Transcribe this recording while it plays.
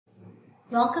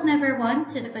Welcome everyone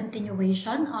to the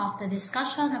continuation of the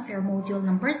discussion of your module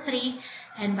number 3,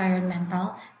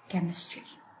 Environmental Chemistry.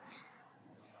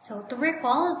 So to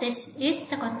recall, this is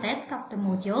the content of the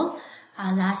module.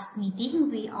 Last meeting,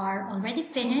 we are already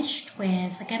finished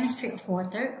with the chemistry of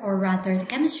water, or rather the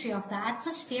chemistry of the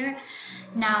atmosphere.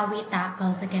 Now we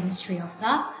tackle the chemistry of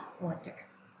the water.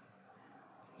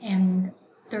 And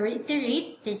to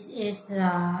reiterate, this is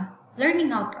the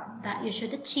learning outcome that you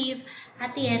should achieve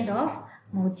at the end of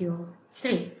Module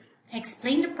 3.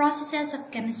 Explain the processes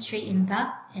of chemistry in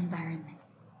the environment.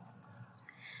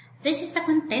 This is the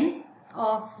content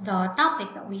of the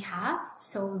topic that we have.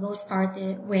 So we'll start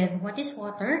with what is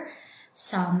water,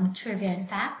 some trivia and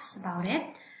facts about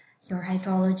it, your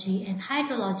hydrology and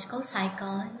hydrological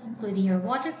cycle, including your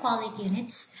water quality and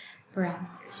its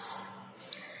parameters.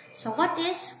 So what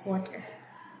is water?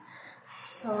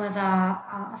 So the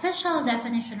official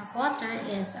definition of water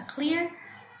is a clear,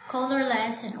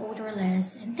 colorless and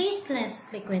odorless and tasteless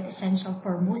liquid essential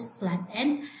for most plant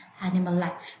and animal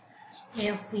life.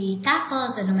 If we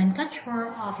tackle the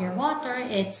nomenclature of your water,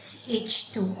 it's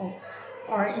H2O,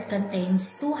 or it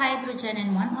contains 2 hydrogen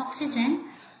and 1 oxygen,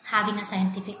 having a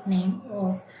scientific name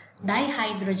of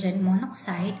dihydrogen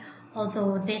monoxide,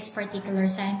 although this particular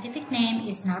scientific name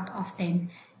is not often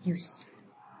used.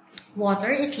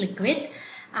 Water is liquid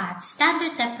at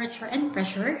standard temperature and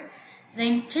pressure. The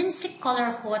intrinsic color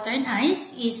of water and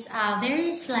ice is a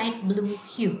very slight blue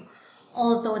hue,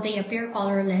 although they appear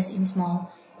colorless in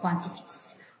small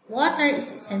quantities. Water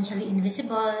is essentially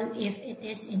invisible if it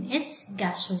is in its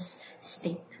gaseous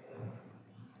state.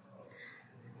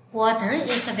 Water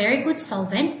is a very good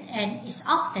solvent and is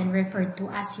often referred to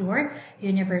as your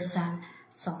universal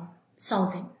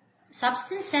solvent.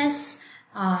 Substances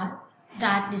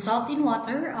that dissolve in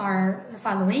water are the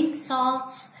following: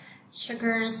 salts,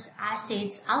 sugars,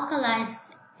 acids,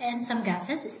 alkalis, and some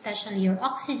gases, especially your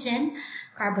oxygen,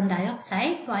 carbon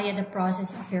dioxide via the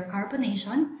process of your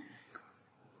carbonation.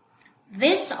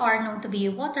 These are known to be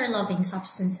water-loving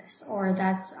substances, or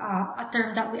that's a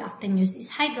term that we often use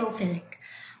is hydrophilic,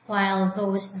 while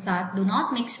those that do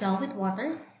not mix well with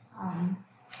water,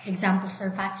 examples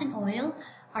are fats and oil,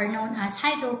 are known as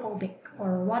hydrophobic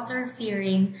or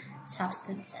water-fearing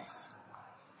substances.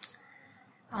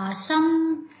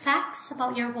 Some facts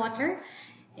about your water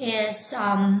is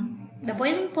the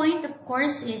boiling point, of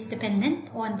course, is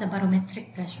dependent on the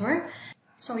barometric pressure.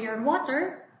 So your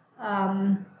water,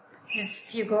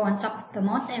 if you go on top of the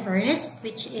Mount Everest,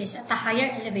 which is at a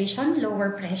higher elevation,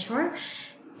 lower pressure,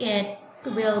 it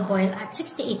will boil at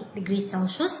 68 degrees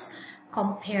Celsius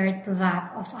compared to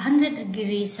that of 100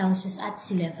 degrees Celsius at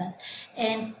sea level.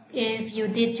 And if you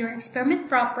did your experiment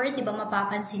proper, di ba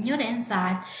mapapansin nyo rin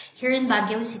that here in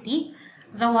Baguio City,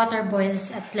 the water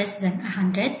boils at less than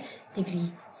 100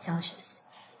 degrees Celsius.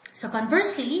 So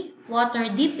conversely, water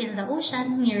deep in the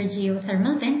ocean near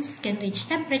geothermal vents can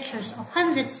reach temperatures of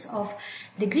hundreds of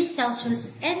degrees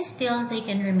Celsius and still they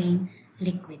can remain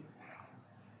liquid.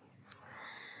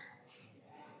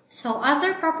 So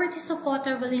other properties of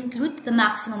water will include the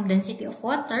maximum density of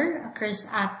water occurs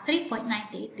at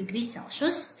 3.98 degrees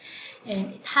Celsius,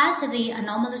 and it has the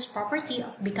anomalous property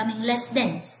of becoming less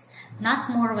dense,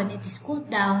 not more when it is cooled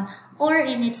down or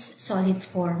in its solid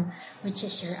form, which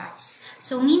is your ice.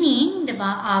 So meaning,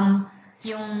 diba,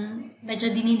 yung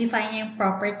medyo dinidefine niya yung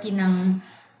property ng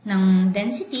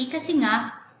density kasi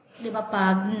nga, diba,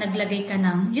 pag naglagay ka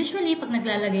usually pag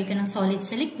naglalagay ka ng solid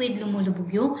sa liquid, lumulubog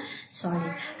yung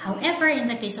solid. However, in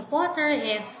the case of water,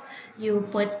 if you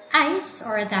put ice,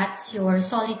 or that's your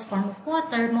solid form of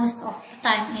water, most of the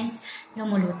time is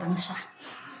lumulutang siya.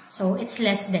 So, it's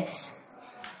less dense.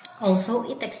 Also,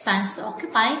 it expands to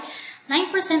occupy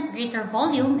 9% greater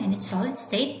volume in its solid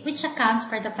state, which accounts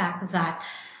for the fact that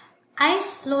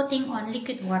ice floating on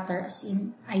liquid water, as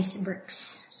in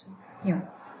icebergs. So, yun.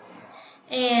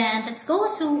 And let's go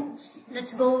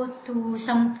to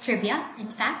some trivia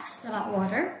and facts about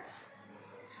water.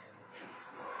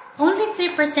 Only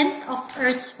 3% of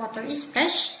Earth's water is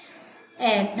fresh,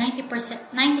 and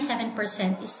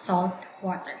 97% is salt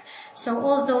water. So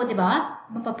although, di ba,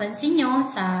 mapapansin nyo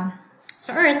sa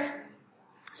Earth,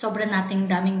 sobrang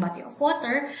nating daming body of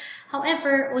water.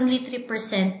 However, only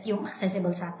 3% yung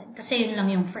accessible sa atin. Kasi yun lang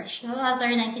yung fresh. The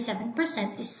other 97%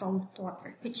 is salt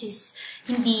water, which is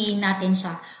hindi natin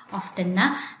siya often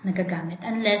na nagagamit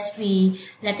unless we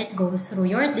let it go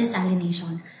through your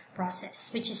desalination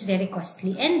process, which is very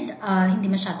costly and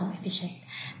hindi masyadong efficient.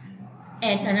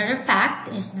 And another fact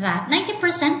is that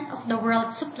 90% of the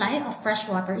world's supply of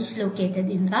fresh water is located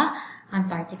in the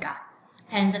Antarctica.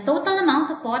 And the total amount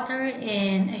of water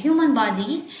in a human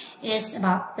body is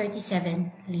about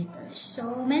 37 liters.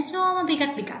 So, medyo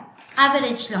mabigat-bigat.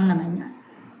 Average lang naman yun.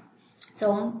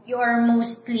 So, you are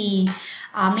mostly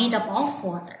made up of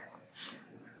water.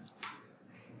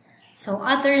 So,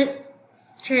 other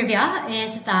trivia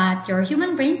is that your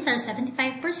human brains are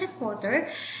 75% water,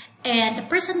 and a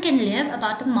person can live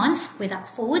about a month without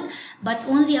food, but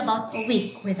only about a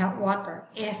week without water.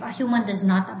 If a human does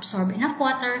not absorb enough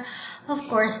water, of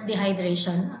course,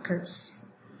 dehydration occurs.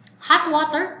 Hot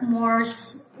water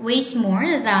weighs more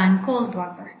than cold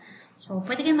water. So,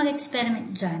 pwede kayo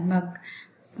mag-experiment dyan.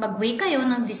 Mag-weigh kayo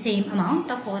ng the same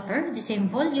amount of water, the same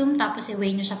volume, tapos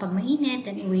i-weigh nyo siya pag mainit,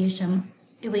 and i-weigh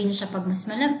nyo siya pag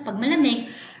malamig,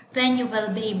 then you will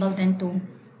be able then to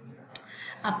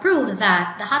prove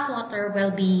that the hot water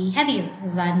will be heavier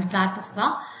than that of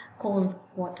the cold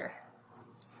water.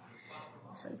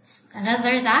 So it's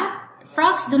another that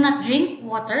frogs do not drink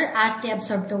water as they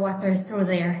absorb the water through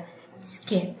their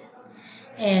skin.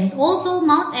 And although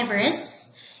Mount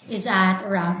Everest is at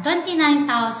around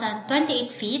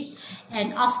 29,028 feet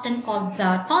and often called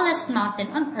the tallest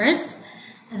mountain on Earth,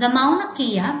 the Mauna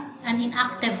Kea, an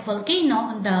inactive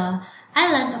volcano on the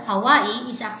island of Hawaii,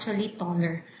 is actually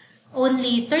taller.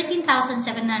 Only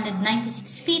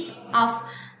 13,796 feet of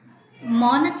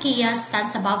Mauna Kea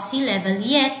stands above sea level,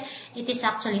 yet it is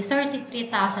actually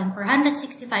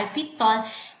 33,465 feet tall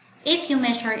if you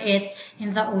measure it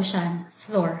in the ocean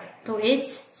floor to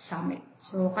its summit.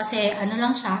 So, kasi ano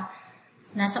lang siya,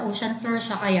 nasa ocean floor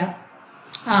siya, kaya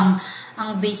ang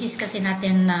basis kasi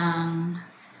natin ng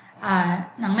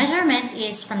measurement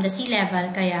is from the sea level,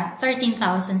 kaya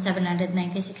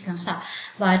 13,796 lang siya.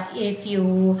 But if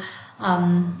you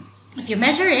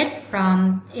measure it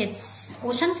from its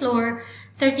ocean floor,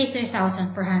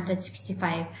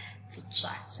 33,465 feet siya.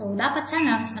 So, dapat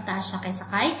sana mas mataas siya kaysa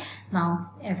kay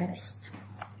Mount Everest.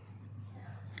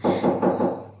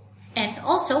 And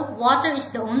also, water is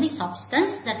the only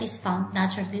substance that is found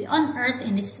naturally on Earth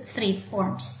in its three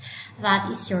forms. That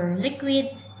is your liquid,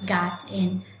 gas,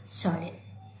 and solid.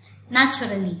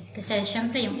 Naturally. Kasi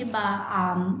syempre yung iba,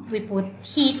 we put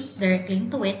heat directly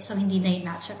into it, so hindi na yung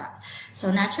natural.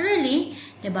 So naturally,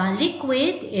 diba,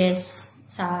 liquid is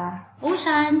sa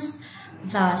oceans,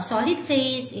 the solid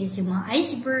phase is yung mga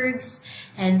icebergs,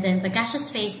 and then the gaseous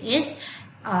phase is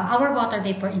our water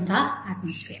vapor in the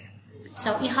atmosphere.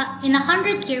 So in a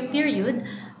 100-year period,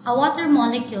 a water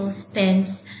molecule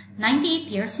spends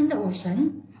 98 years in the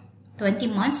ocean,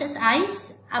 20 months as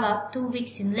ice, about 2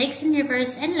 weeks in lakes and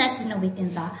rivers, and less than a week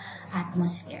in the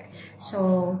atmosphere.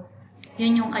 So,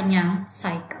 yun yung kanyang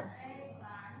cycle.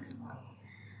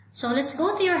 So, let's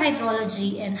go to your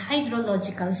hydrology and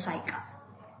hydrological cycle.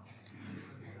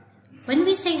 When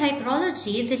we say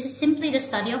hydrology, this is simply the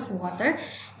study of water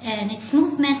and its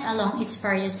movement along its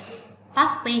various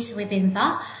pathways within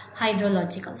the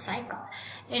hydrological cycle.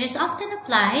 It is often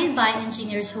applied by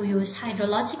engineers who use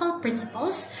hydrological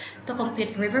principles to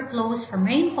compute river flows from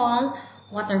rainfall,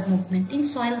 water movement in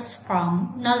soils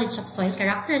from knowledge of soil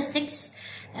characteristics,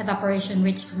 evaporation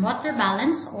rates from water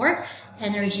balance, or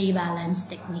energy balance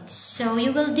techniques. So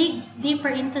you will dig deeper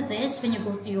into this when you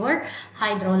go to your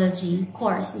hydrology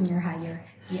course in your higher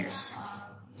years.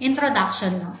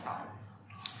 Introduction lang po.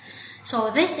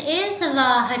 So this is the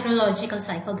hydrological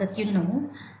cycle that you know.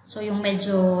 So, yung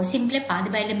medyo simple pa,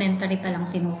 di ba, elementary pa lang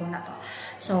tinuro na to.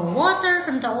 So, water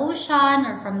from the ocean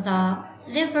or from the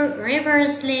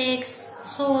rivers, lakes,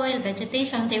 soil,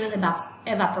 vegetation, they will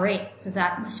evaporate to the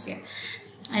atmosphere.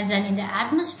 And then in the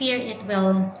atmosphere, it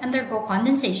will undergo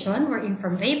condensation, wherein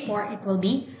from vapor, it will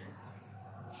be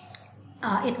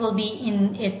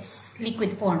in its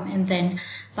liquid form. And then,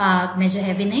 pag medyo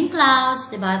heavy na yung clouds,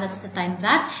 di ba, that's the time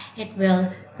that it will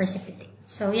precipitate.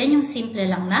 So, yan yung simple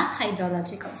lang na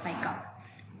hydrological cycle.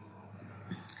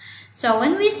 So,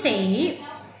 when we say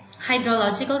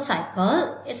hydrological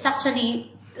cycle, it's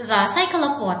actually the cycle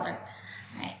of water.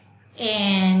 Right?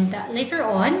 And later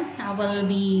on, will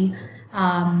be,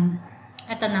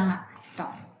 ito na nga, ito.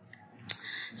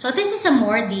 So, this is a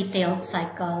more detailed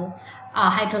cycle,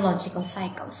 hydrological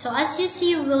cycle. So, as you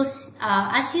see,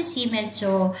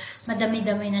 medyo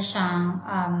madami-dami na siyang,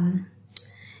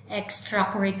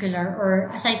 extracurricular,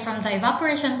 or aside from the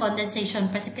evaporation,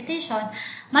 condensation, precipitation,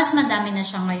 mas madami na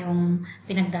siya ngayong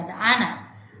pinagdadaanan.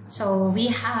 So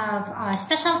we have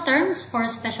special terms for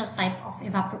special type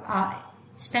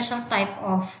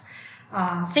of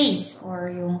phase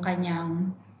or yung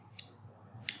kanyang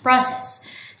process.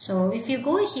 So if you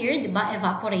go here, diba,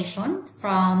 evaporation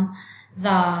from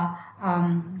the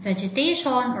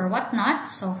vegetation or whatnot.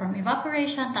 So, from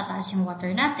evaporation, tataas yung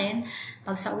water natin.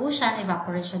 Pag sa ocean,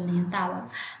 evaporation na yung tawag.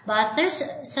 But there's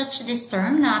such this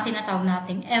term na tinatawag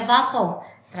nating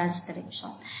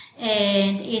evapotranspiration.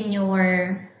 And in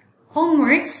your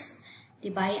homeworks,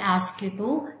 diba, I ask you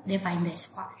to define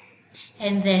this one.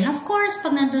 And then, of course,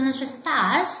 pag nandun na siya sa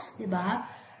taas, diba,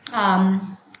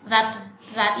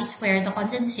 that is where the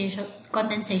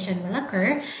condensation will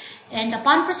occur. And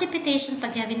upon precipitation,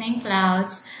 pag heavy na yung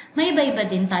clouds, may iba-iba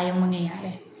din tayong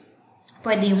mangyayari.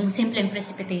 Pwede yung simpleng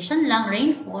precipitation lang,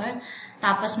 rainfall,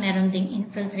 tapos meron ding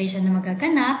infiltration na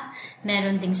magaganap,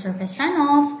 meron ding surface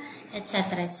runoff,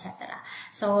 etc., etc.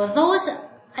 So, those,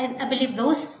 I believe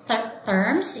those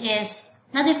terms is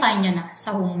na-define nyo na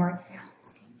sa homework nyo.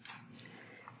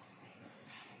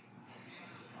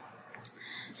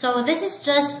 So, this is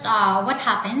just what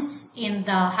happens in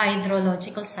the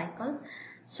hydrological cycle.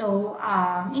 So,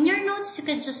 in your notes, you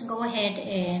could just go ahead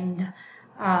and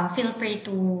feel free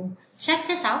to check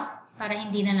this out para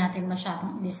hindi na natin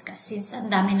masyadong i-discuss since ang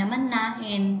dami naman na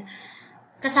and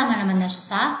kasama naman na siya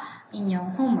sa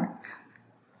inyong homework.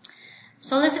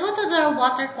 So, let's go to the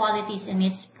water qualities and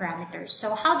its parameters.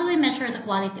 So, how do we measure the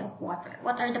quality of water?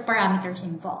 What are the parameters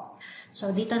involved?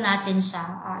 So, dito natin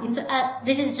siya,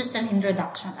 this is just an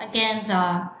introduction. Again,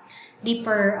 the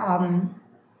deeper,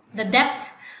 the depth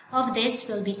of this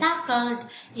will be tackled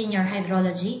in your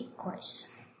hydrology course.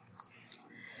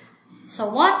 So,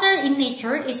 water in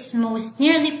nature is most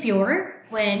nearly pure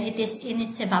when it is in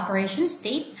its evaporation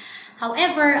state.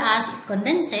 However, as it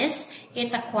condenses,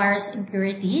 it acquires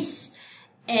impurities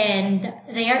and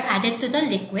they are added to the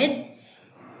liquid.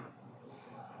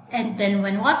 And then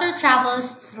when water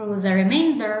travels through the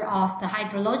remainder of the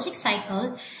hydrologic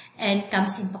cycle and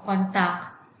comes into contact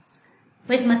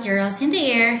with materials in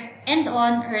the air and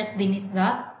on earth beneath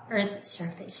the earth's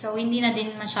surface. So, hindi na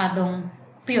din masyadong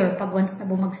pure pag once na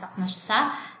bumagsak na siya sa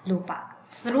lupa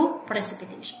through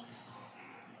precipitation.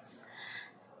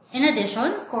 In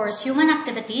addition, of course, human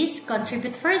activities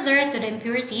contribute further to the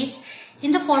impurities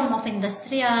in the form of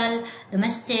industrial,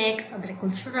 domestic,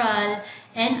 agricultural,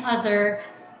 and other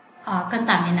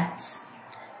contaminants.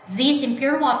 This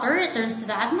impure water returns to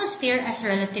the atmosphere as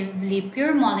relatively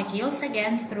pure molecules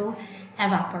again through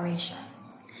evaporation.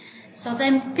 So the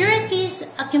impurities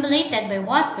accumulated by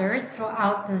water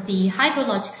throughout the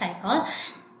hydrologic cycle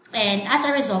and as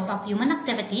a result of human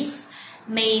activities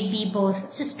may be both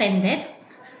suspended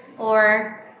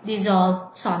or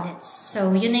dissolved solids.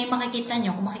 So yun na yung makikita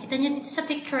nyo. Kung makikita nyo dito sa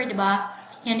picture, di ba?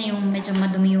 Yan yung medyo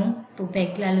madumi yung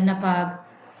tubig. Lalo na pag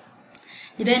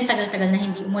di ba yung tagal-tagal na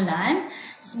hindi umulan,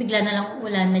 tapos bigla na lang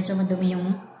ulan, medyo madumi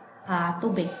yung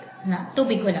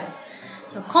tubig ulan.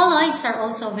 So, colloids are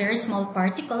also very small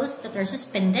particles that are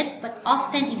suspended but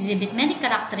often exhibit many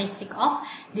characteristics of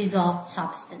dissolved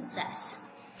substances.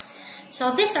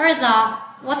 So, these are the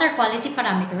water quality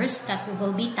parameters that we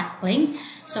will be tackling.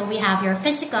 So, we have your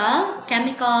physical,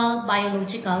 chemical,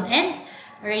 biological, and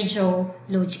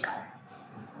radiological.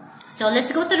 So,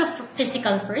 let's go to the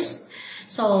physical first.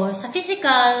 So, sa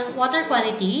physical water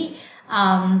quality,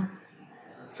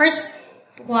 first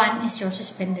one is your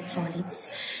suspended solids.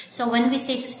 So, when we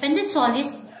say suspended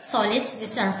solids,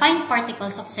 these are fine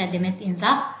particles of sediment in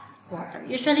the water.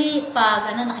 Usually,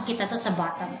 pag nakikita to sa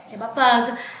bottom. Diba?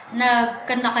 Pag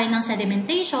nagkanda kayo ng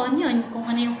sedimentation, yun, kung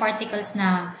ano yung particles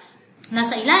na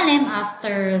nasa ilalim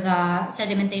after the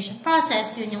sedimentation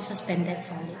process, yun yung suspended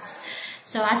solids.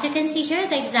 So, as you can see here,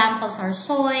 the examples are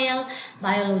soil,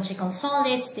 biological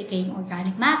solids, decaying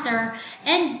organic matter,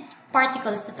 and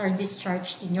particles that are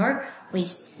discharged in your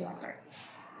wastewater.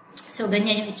 So,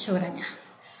 ganyan yung itsura niya.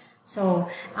 So,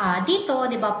 dito,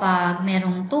 di ba, pag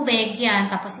merong tubig, yan,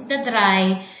 tapos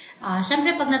ida-dry,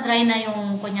 syempre, pag na-dry na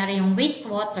yung, kunyari, yung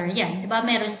wastewater, yan, di ba,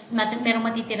 merong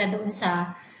matitira doon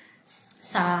sa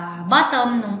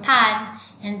bottom ng pan,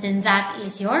 and then that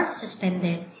is your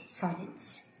suspended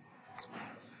solids.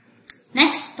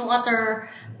 Next, water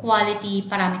quality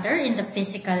parameter in the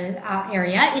physical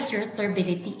area is your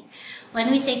turbidity. When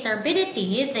we say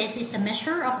turbidity, this is a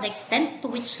measure of the extent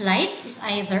to which light is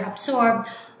either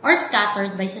absorbed or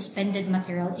scattered by suspended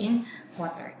material in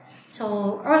water.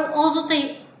 So, although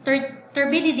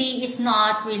turbidity is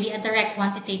not really a direct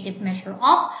quantitative measure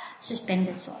of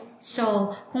suspended solids.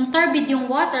 So, kung turbid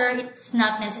yung water, it's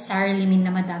not necessarily mean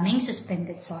na madaming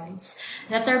suspended solids.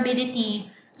 The turbidity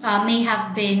may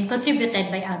have been contributed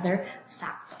by other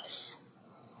factors.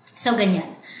 So,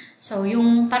 ganyan. So,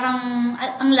 yung parang,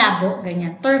 ang labo,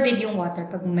 ganyan. Turbid yung water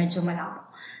pag medyo malabo.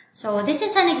 So, this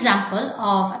is an example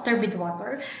of a turbid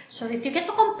water. So, if you get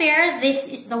to compare, this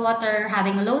is the water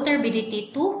having a low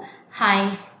turbidity to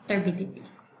high turbidity.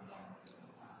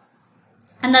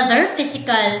 Another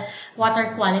physical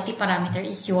water quality parameter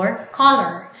is your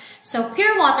color. So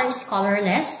pure water is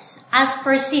colorless as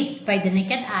perceived by the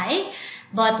naked eye,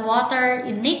 but water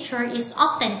in nature is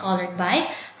often colored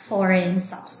by foreign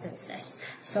substances.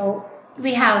 So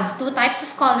we have two types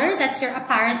of color. That's your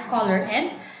apparent color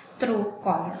and true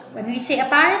color. When we say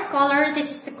apparent color, this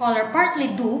is the color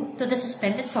partly due to the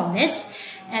suspended solids,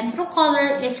 and true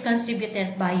color is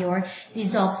contributed by your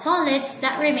dissolved solids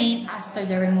that remain after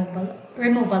the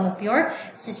removal of your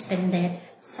suspended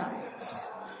solids.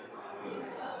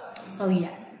 So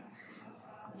yeah.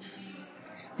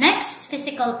 Next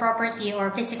physical property or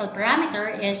physical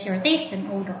parameter is your taste and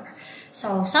odor.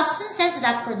 So substances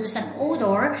that produce an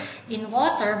odor in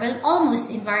water will almost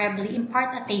invariably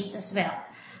impart a taste as well.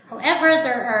 However,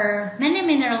 there are many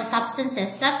mineral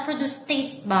substances that produce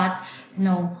taste but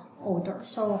no odor.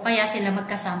 So kaya sila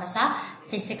magkasama sa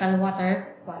physical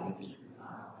water quality.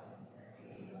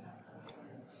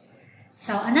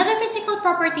 So another physical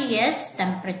property is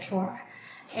temperature.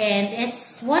 And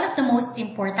it's one of the most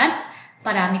important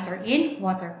parameter in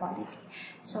water quality.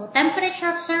 So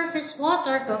temperature of surface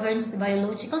water governs the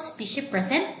biological species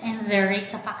present and their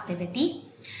rates of activity.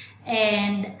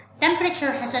 And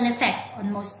temperature has an effect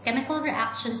on most chemical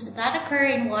reactions that occur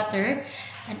in water,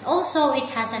 and also it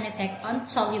has an effect on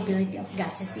solubility of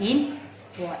gases in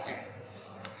water.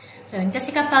 So yun,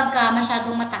 kasi kapag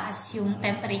masyadong mataas yung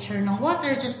temperature ng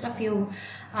water, just a few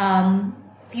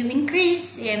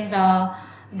increase in the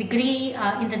degree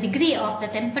of the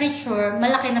temperature,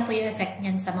 malaki na po yung effect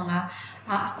niyan sa mga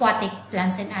aquatic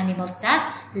plants and animals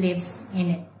that lives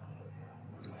in it.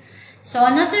 So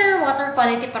another water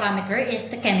quality parameter is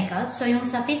the chemical. So yung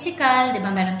sa physical, di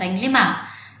ba, meron tayong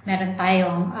 5. Meron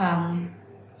tayong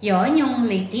yung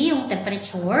lady, yung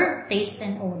temperature, taste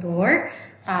and odor,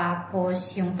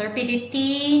 tapos yung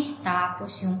turbidity,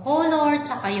 tapos yung color,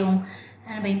 tsaka yung,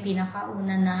 ano ba yung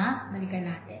pinakauna na, balikan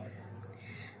natin.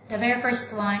 The very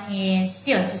first one is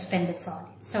yun, suspended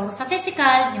solids. So sa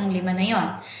physical, yung 5 na yun.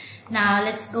 Now,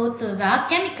 let's go to the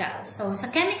chemical. So sa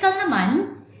chemical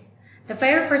naman, the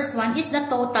very first one is the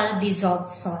total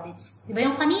dissolved solids. Diba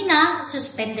yung kanina,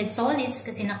 suspended solids,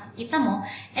 kasi nakikita mo,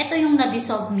 ito yung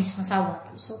na-dissolve mismo sa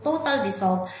water. So, total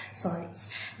dissolved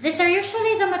solids. These are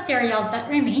usually the material that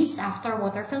remains after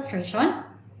water filtration.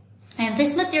 And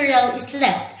this material is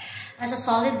left as a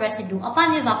solid residue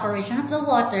upon evaporation of the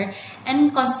water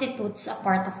and constitutes a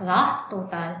part of the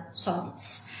total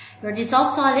solids. Your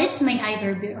dissolved solids may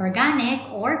either be organic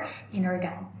or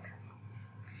inorganic.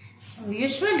 So,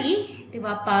 usually, di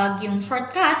ba, pag yung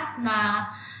shortcut na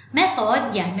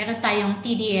method, yan, meron tayong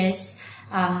TDS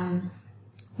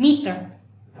meter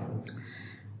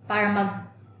para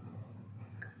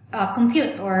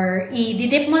mag-compute or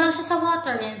i-dip mo lang siya sa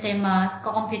water and then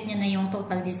ma-compute niya na yung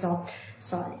total dissolved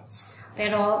solids.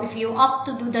 Pero if you opt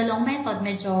to do the long method,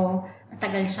 medyo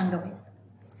matagal siyang gawin.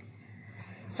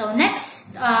 So,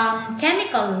 next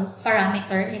chemical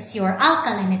parameter is your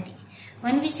alkalinity.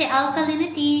 When we say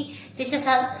alkalinity, this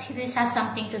has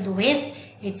something to do with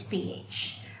its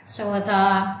pH. So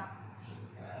the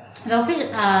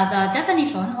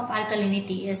definition of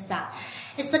alkalinity is that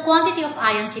it's the quantity of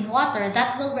ions in water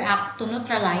that will react to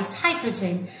neutralize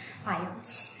hydrogen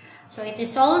ions. So it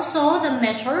is also the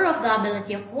measure of the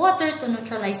ability of water to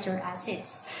neutralize your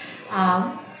acids.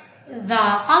 The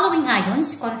following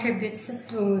ions contributes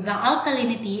to the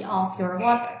alkalinity of your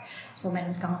water. So,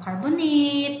 meron kang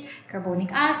carbonate,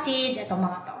 carbonic acid, itong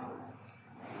mga to.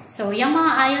 So, yung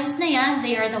mga ions na yan,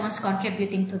 they are the ones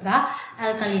contributing to the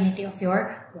alkalinity of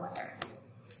your water.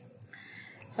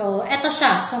 So, eto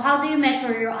siya. So, how do you measure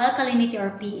your alkalinity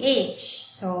or pH?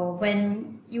 So,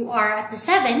 when you are at the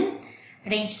 7,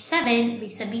 range 7, ibig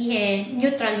sabihin,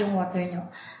 neutral yung water nyo.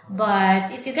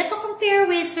 But, if you get to compare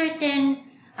with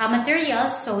certain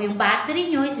materials, so, yung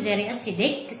battery nyo is very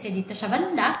acidic, kasi dito siya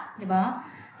banda, di ba?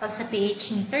 Pag sa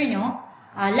pH meter nyo,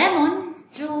 lemon,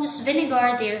 juice,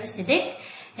 vinegar, they're acidic.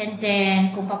 And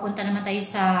then, kung papunta naman tayo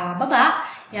sa baba,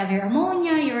 you have your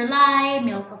ammonia, your lye,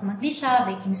 milk of magnesia,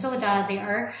 baking soda, they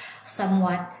are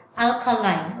somewhat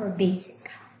alkaline or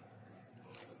basic.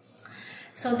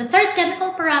 So, the third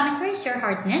chemical parameter is your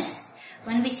hardness.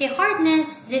 When we say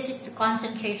hardness, this is the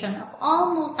concentration of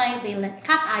all multivalent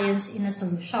cations in a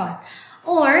solution.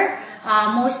 Or,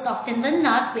 most often than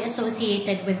not, we associate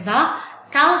it with the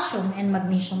calcium and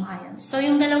magnesium ions. So,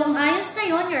 yung dalawang ions na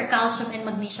yun, your calcium and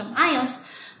magnesium ions,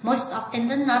 most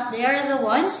often than not, they are the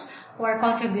ones who are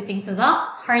contributing to the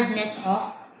hardness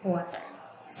of water.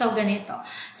 So, ganito.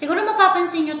 Siguro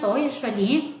mapapansin nyo to,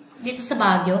 usually, dito sa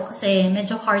Baguio, kasi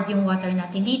medyo hard yung water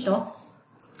natin dito.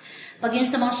 Pag yun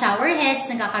sa mga shower heads,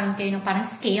 nagkakaroon kayo ng parang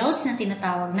scales na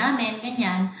tinatawag namin,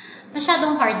 ganyan,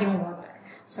 masyadong hard yung water.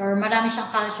 So, marami siyang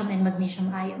calcium and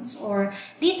magnesium ions. Or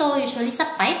dito, usually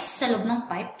sa pipes, sa loob ng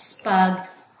pipes, pag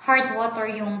hard water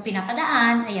yung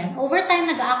pinapadaan, ayan, over time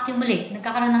nag-accumulate,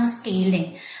 nagkakaroon ng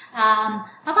scaling.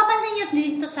 Mapapansin nyo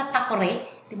dito sa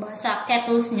takore, diba, sa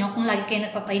kettles nyo, kung lagi kayo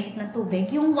nagpapainit ng tubig,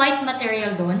 yung white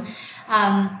material doon,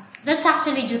 that's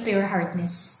actually due to your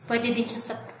hardness. Pwede din siya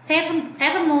sa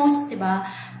thermos, diba?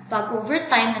 Pag over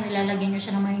time na nilalagyan nyo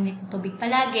siya ng mainit na tubig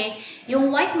palagi, yung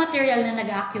white material na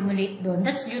nag-accumulate doon,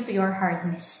 that's due to your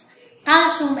hardness.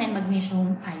 Calcium and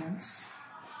magnesium ions.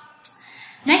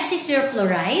 Next is your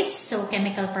fluorides, so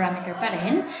chemical parameter pa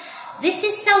rin. This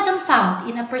is seldom found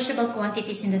in appreciable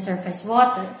quantities in the surface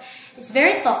water. It's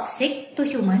very toxic to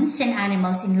humans and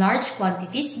animals in large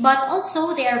quantities, but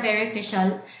also they are very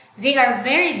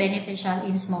beneficial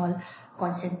in small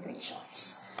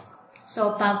concentrations.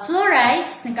 So, pag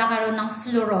fluorides, nagkakaroon ng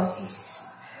fluorosis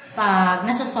pag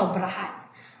nasasobrahan.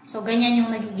 So, ganyan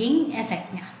yung nagiging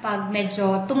effect niya pag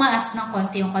medyo tumaas ng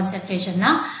konti yung concentration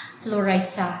ng fluoride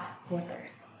sa water.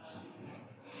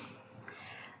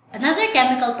 Another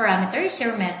chemical parameter is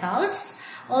your metals.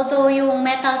 Although yung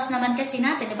metals naman kasi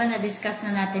natin, diba, na-discuss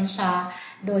na natin siya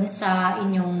doon sa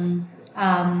inyong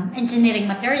engineering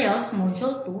materials,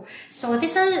 module 2. So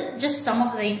these are just some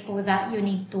of the info that you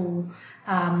need to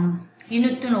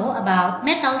know about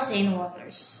metals in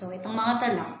waters. So itong mga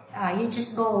talang, you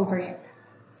just go over it.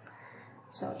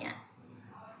 So yeah.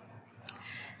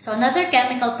 So another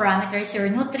chemical parameter is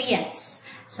your nutrients.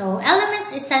 So,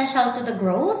 elements essential to the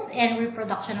growth and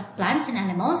reproduction of plants and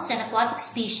animals and aquatic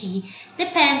species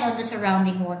depend on the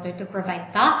surrounding water to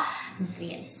provide the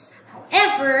nutrients.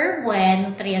 However, when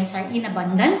nutrients are in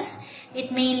abundance,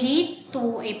 it may lead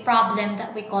to a problem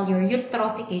that we call your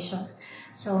eutrophication.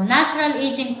 So, natural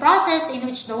aging process in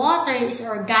which the water is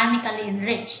organically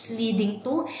enriched, leading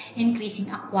to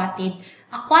increasing aquatic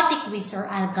weeds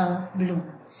or algal bloom.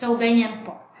 So, ganyan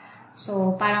po.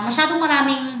 So, parang masyadong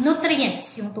maraming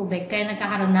nutrients yung tubig, kaya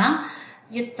nagkakaroon ng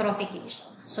eutrophication.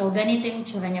 So, ganito yung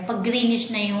itsura niya. Pag greenish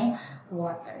na yung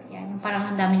water. Yan, yung parang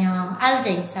ang dami niyang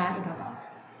algae sa ibabaw.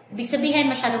 Ibig sabihin,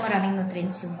 masyadong maraming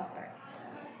nutrients yung water.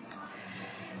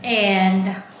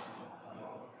 And,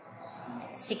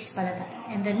 6 pala tayo.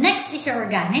 And the next is your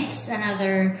organics,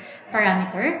 another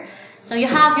parameter. So, you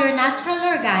have your natural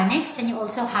organics and you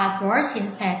also have your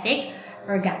synthetic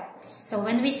organics. So,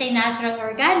 when we say natural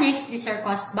organics, these are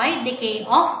caused by decay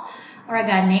of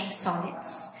organic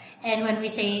solids. And when we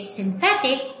say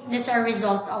synthetic, these are a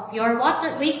result of your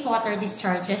wastewater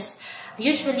discharges,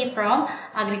 usually from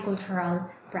agricultural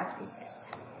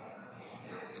practices.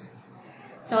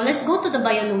 So, let's go to the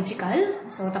biological.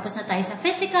 So, tapos na tayo sa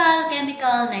physical,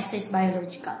 chemical, next is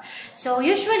biological. So,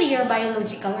 usually your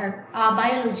biological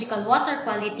water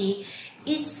quality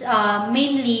is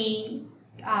mainly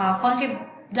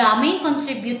the main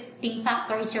contributing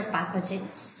factor is your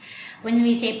pathogens. When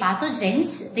we say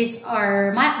pathogens, these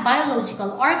are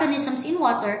biological organisms in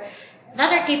water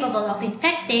that are capable of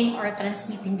infecting or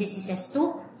transmitting diseases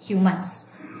to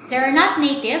humans. They are not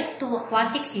native to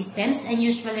aquatic systems and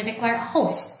usually require a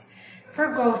host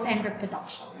for growth and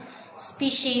reproduction.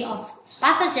 Species of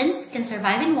pathogens can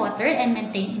survive in water and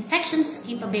maintain infections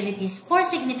capabilities for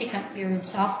significant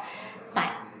periods of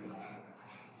time.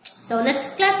 So,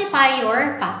 let's classify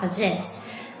your pathogens.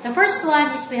 The first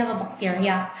one is we have a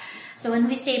bacteria. So, when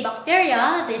we say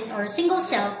bacteria, these are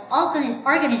single-cell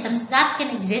organisms that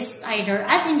can exist either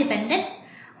as independent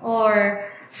or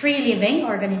free-living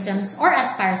organisms or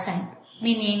as parasite,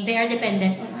 meaning they are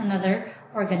dependent on another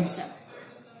organism.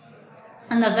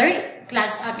 Another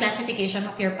classification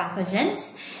of your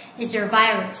pathogens is your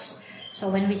virus. So,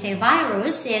 when we say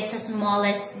virus, it's the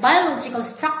smallest biological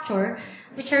structure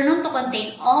which are known to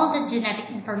contain all the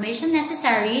genetic information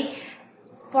necessary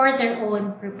for their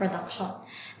own reproduction.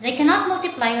 They cannot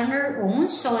multiply on their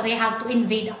own, so they have to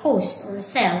invade a host or a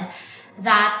cell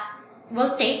that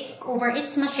will take over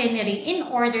its machinery in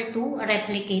order to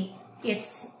replicate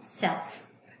itself.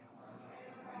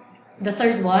 The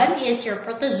third one is your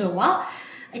protozoa.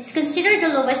 It's considered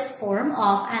the lowest form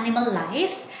of animal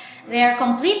life. They are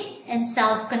complete and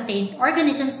self-contained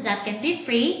organisms that can be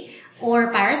free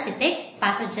or parasitic,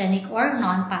 pathogenic, or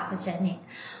non-pathogenic.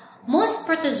 Most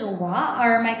protozoa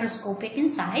are microscopic in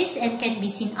size and can be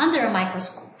seen under a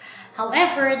microscope.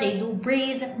 However, they do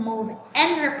breathe, move,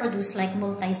 and reproduce like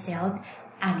multi-celled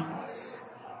animals.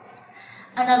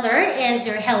 Another is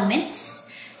your helminths.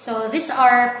 So these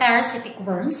are parasitic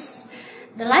worms.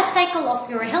 The life cycle of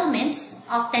your helminths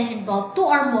often involve 2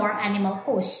 or more animal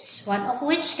hosts, one of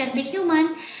which can be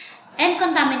human And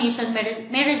contamination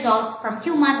may result from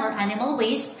human or animal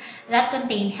waste that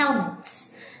contain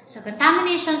helminths. So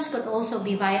contaminations could also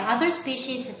be via other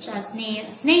species such as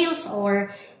snails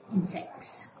or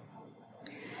insects.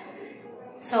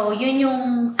 So yun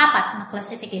yung 4 na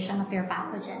classification of your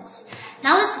pathogens.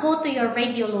 Now let's go to your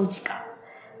radiological.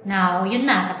 Now, yun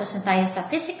na. Tapos na tayo sa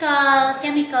physical,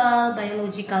 chemical,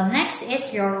 biological. Next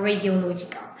is your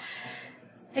radiological.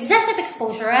 Excessive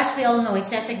exposure, as we all know,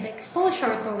 excessive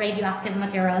exposure to radioactive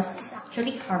materials is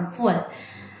actually harmful.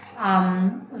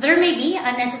 There may be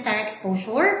unnecessary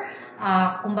exposure.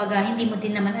 Kumbaga, hindi mo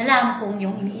din naman alam kung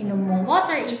yung iniinom mong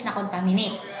water is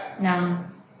na-contaminate ng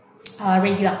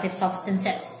radioactive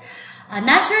substances.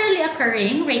 Naturally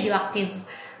occurring radioactive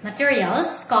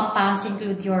materials, compounds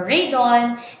include your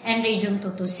radon and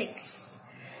radium-226.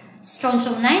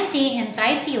 Strontium-90 and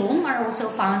tritium are also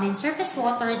found in surface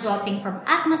water resulting from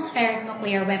atmospheric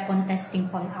nuclear weapon testing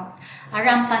fallout.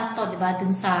 Rampant to, diba, dun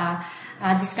sa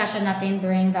discussion natin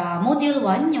during the Module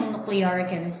 1, yung nuclear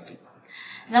chemistry.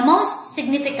 The most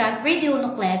significant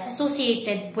radionuclides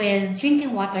associated with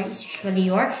drinking water is usually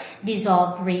your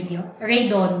dissolved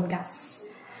radon gas.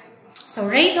 So,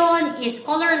 radon is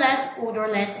colorless,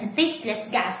 odorless, and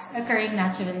tasteless gas occurring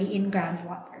naturally in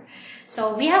groundwater.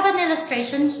 So, we have an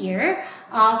illustration here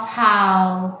of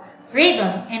how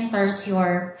radon enters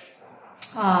your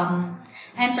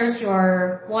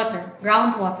water,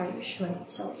 groundwater usually.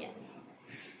 So, yeah.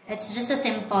 It's just a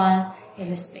simple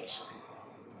illustration.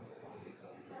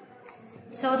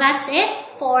 So, that's it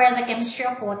for the chemistry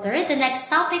of water. The next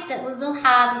topic that we will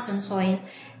have is on soil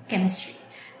chemistry.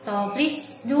 So,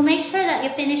 please do make sure that you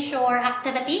finish your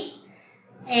activity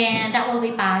and that will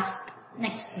be passed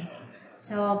next week.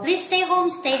 So, please stay home,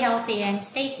 stay healthy, and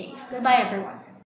stay safe. Goodbye, everyone.